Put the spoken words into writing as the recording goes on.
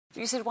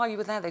You said while you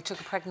were there, they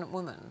took a pregnant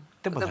woman.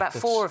 Well, there were about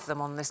 4 of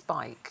them on this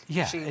bike.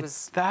 Yeah,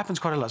 that happens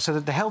quite a lot. So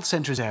the health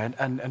centre is there,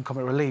 and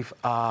Comic Relief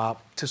are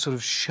to sort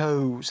of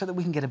show, so that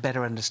we can get a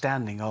better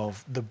understanding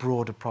of the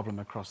broader problem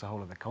across the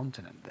whole of the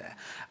continent there,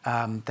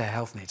 their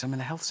health needs. I mean,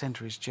 the health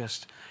centre is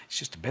just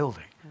a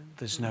building.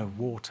 There's no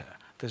water,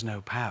 there's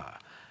no power.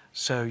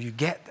 So you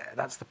get there,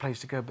 that's the place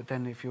to go, but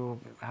then if you're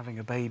having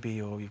a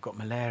baby or you've got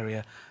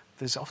malaria,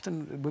 there's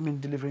often women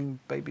delivering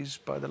babies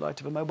by the light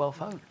of a mobile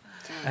phone.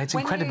 It's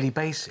incredibly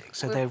basic,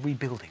 so they're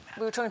rebuilding that.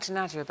 We were talking to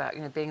Nadia about,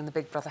 being in the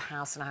Big Brother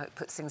house and how it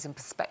puts things in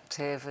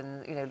perspective,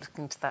 and,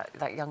 looking to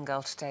that young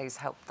girl today's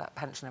helped that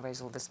pensioner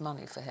raise all this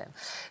money for him.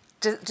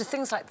 Do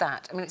things like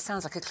that, I mean, it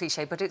sounds like a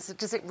cliche, but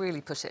does it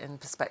really put it in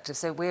perspective?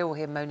 So we're all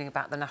here moaning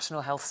about the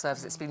National Health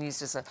Service. It's been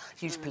used as a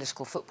huge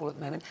political football at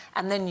the moment.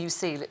 And then you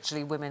see,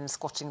 literally, women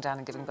squatting down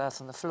and giving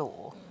birth on the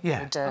floor.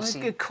 Yeah, dirty...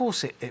 I mean, of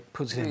course it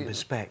puts it in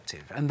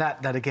perspective. And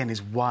that, again,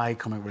 is why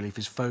Comic Relief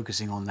is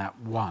focusing on that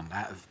one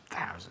out of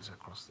thousands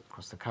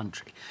across the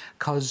country.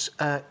 Because,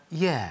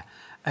 yeah,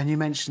 and you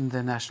mentioned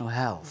the National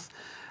Health.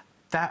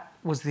 That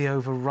was the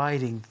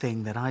overriding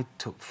thing that I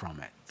took from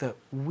it, that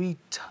we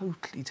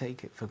totally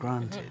take it for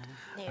granted.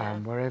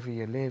 Wherever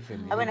you live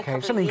in the UK,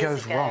 if something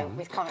goes wrong...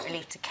 with Comic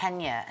Relief to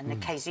Kenya and the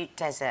KZU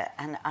Desert,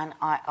 and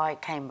I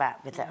came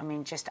back with it, I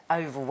mean, just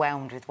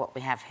overwhelmed with what we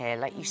have here.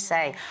 Like you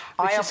say,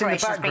 eye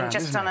operations being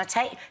just on a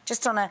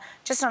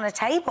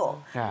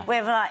table,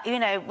 with,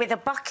 like, with a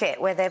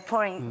bucket where they're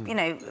pouring,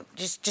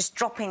 just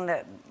dropping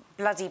the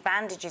bloody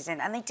bandages in,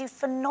 and they do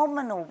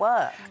phenomenal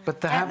work.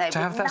 But to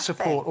have that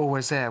support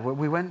always there.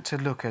 We went to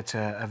look at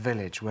a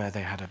village where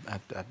they had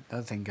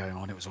another thing going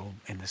on. It was all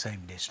in the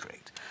same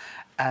district,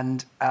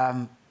 and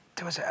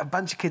there was a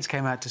bunch of kids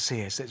came out to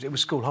see us. It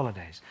was school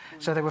holidays,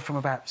 so they were from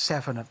about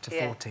 7 up to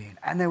 14,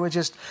 and they were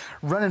just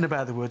running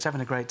about the woods,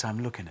 having a great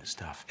time looking at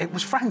stuff. It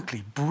was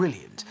frankly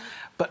brilliant.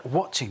 But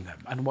watching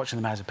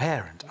them as a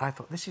parent, I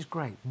thought, this is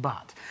great,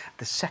 but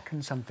the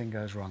second something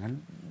goes wrong,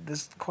 and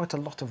there's quite a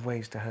lot of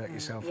ways to hurt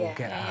yourself or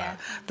get hurt.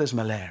 There's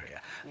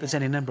malaria, there's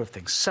any number of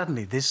things.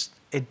 Suddenly, this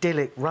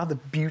idyllic, rather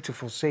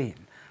beautiful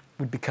scene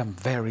would become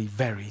very,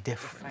 very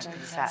different.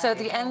 So at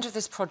the end of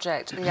this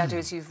project, the idea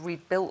is you've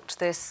rebuilt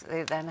this,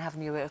 they then have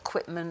new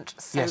equipment,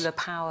 solar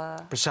power...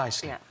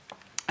 Precisely. Yeah.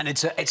 And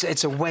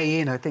it's a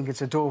way in, I think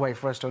it's a doorway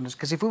for us to understand,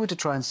 because if we were to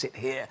try and sit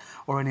here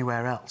or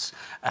anywhere else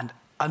and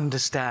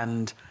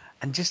understand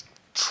and just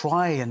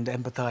try and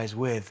empathise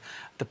with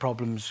the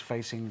problems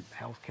facing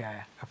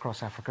healthcare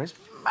across Africa. It's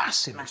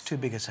massive. It's too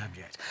big a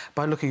subject.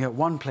 By looking at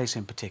one place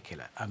in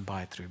particular, and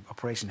through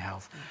Operation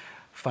Health,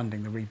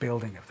 funding the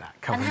rebuilding of that,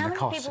 covering the costs. And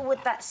how many people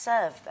would that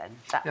serve, then?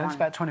 There's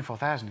about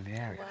 24,000 in the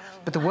area. Wow.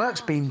 But the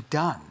work's been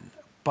done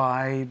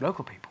by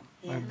local people.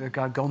 The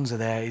guy Gonza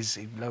there is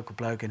a local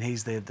bloke, and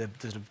he's the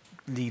sort of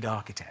lead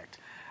architect.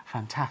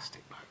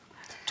 Fantastic.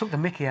 Took the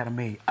mickey out of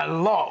me a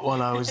lot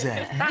while I was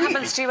there. That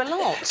happens to you a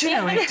lot. Do you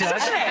know it does?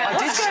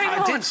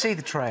 I did see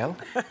the trail.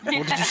 What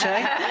did you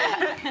say?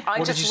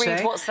 I just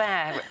read what's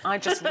there. I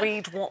just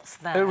read what's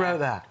there. Who wrote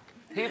that?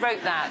 Who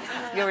wrote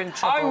that? You're in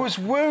trouble. I was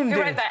wounded.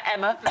 Who wrote that,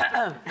 Emma?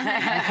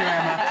 Thank you,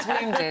 Emma.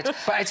 It's wounded.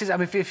 But it is, I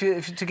mean,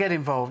 if to get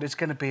involved, it's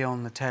going to be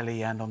on the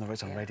telly and on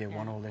Radio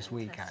 1 all this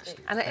week,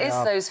 actually. And it is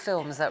those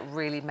films that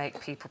really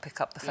make people pick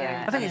up the phone.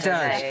 I think it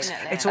does.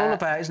 It's all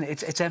about, isn't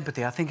it? It's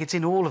empathy. I think it's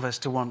in all of us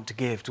to want to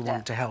give, to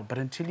want to help. But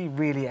until you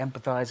really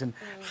empathise and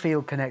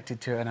feel connected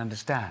to it and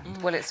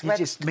understand, well, it's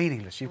just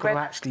meaningless. You've got to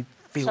actually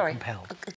feel compelled.